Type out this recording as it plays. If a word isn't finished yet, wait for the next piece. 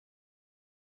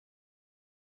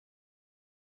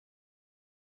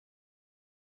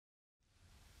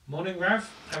Morning, Rav.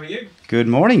 How are you? Good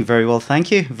morning. Very well,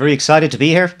 thank you. Very excited to be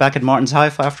here back at Martin's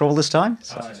Hi-Fi after all this time.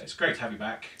 It's great to have you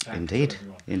back. Indeed.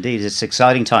 Indeed. It's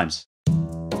exciting times.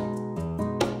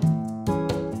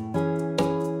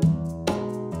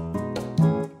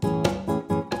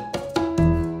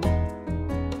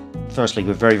 Firstly,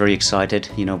 we're very excited,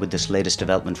 with this latest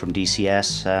development from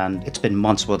dCS, and it's been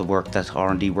months worth of work, that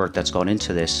R&D work that's gone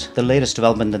into this. The latest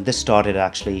development, and this started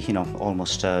actually,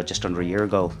 almost just under a year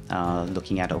ago,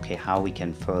 looking at, how we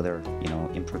can further,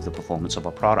 improve the performance of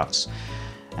our products.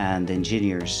 And the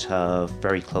engineers have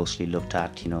very closely looked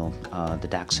at, the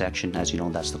DAC section. As you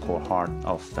know, that's the core heart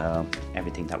of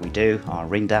everything that we do, our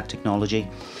ring DAC technology.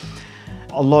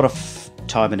 A lot of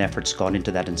time and effort's gone into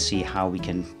that and see how we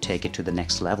can take it to the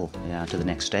next level, to the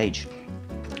next stage.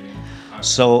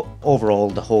 So overall,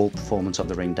 the whole performance of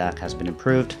the ring DAC has been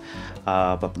improved,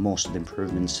 but most of the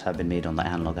improvements have been made on the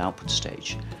analog output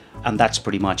stage. And that's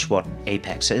pretty much what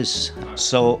Apex is.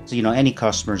 So, any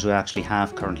customers who actually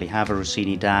currently have a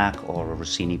Rossini DAC or a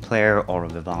Rossini Player or a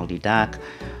Vivaldi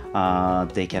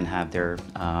DAC, they can have their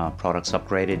products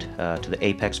upgraded to the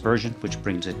Apex version, which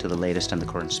brings it to the latest and the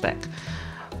current spec.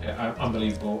 Yeah,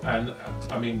 unbelievable, and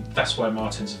I mean that's why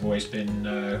Martins have always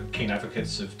been keen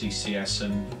advocates of dCS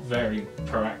and very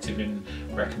proactive in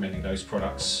recommending those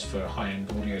products for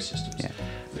high-end audio systems. Yeah.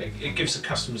 It gives the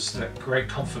customers that great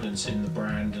confidence in the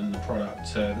brand and the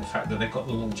product, the fact that they've got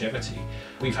the longevity.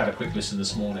 We've had a quick listen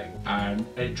this morning and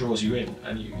it draws you in,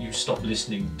 and you stop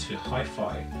listening to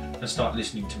hi-fi and start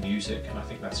listening to music, and I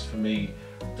think that's, for me,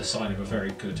 the sign of a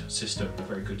very good system, a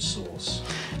very good source.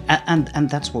 And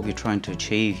that's what we're trying to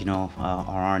achieve, our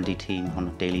R&D team on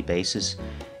a daily basis.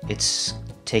 It's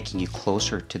taking you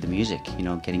closer to the music,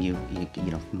 getting you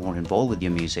more involved with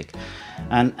your music.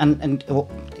 And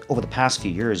over the past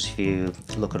few years, if you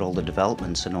look at all the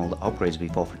developments and all the upgrades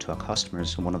we've offered to our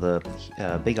customers, one of the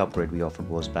big upgrade we offered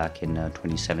was back in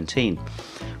 2017,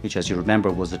 which, as you remember,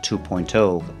 was the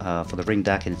 2.0 for the ring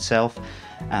DAC in itself,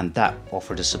 and that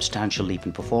offered a substantial leap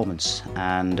in performance.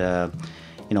 And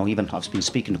even I've been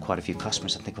speaking to quite a few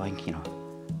customers, and they're going,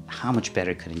 how much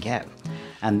better could it get?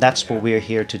 And that's what we're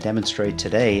here to demonstrate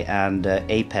today. And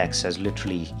Apex has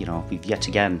literally, we've yet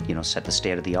again, set the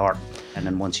state of the art. And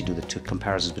then once you do the two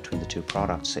comparisons between the two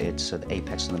products, it's the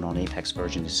Apex and the non-Apex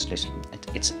version.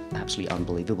 It's absolutely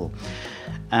unbelievable.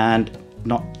 And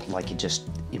not like it just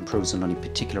improves on any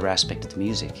particular aspect of the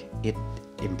music. It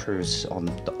improves on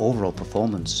the overall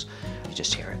performance. You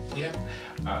just hear it. Yeah,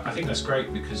 I think that's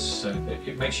great because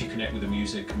it makes you connect with the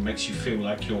music and makes you feel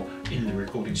like you're in the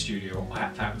recording studio or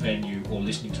at that venue or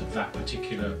listening to that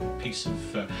particular piece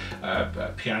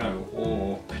of piano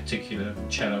or particular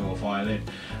cello or violin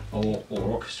or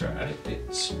orchestra. And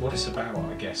it's what it's about,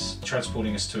 I guess,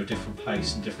 transporting us to a different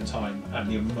place and different time, and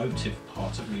the emotive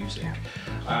part of music.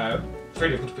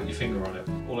 Very difficult to put your finger on it.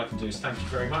 All I can do is thank you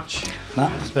very much.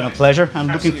 No, it's been a pleasure. I'm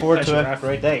looking forward to a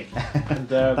great day. And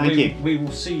thank you. We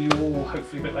will see you all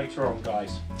hopefully a bit later on,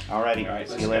 guys. Alrighty. All right,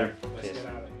 See you later. Let's get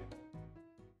out of here.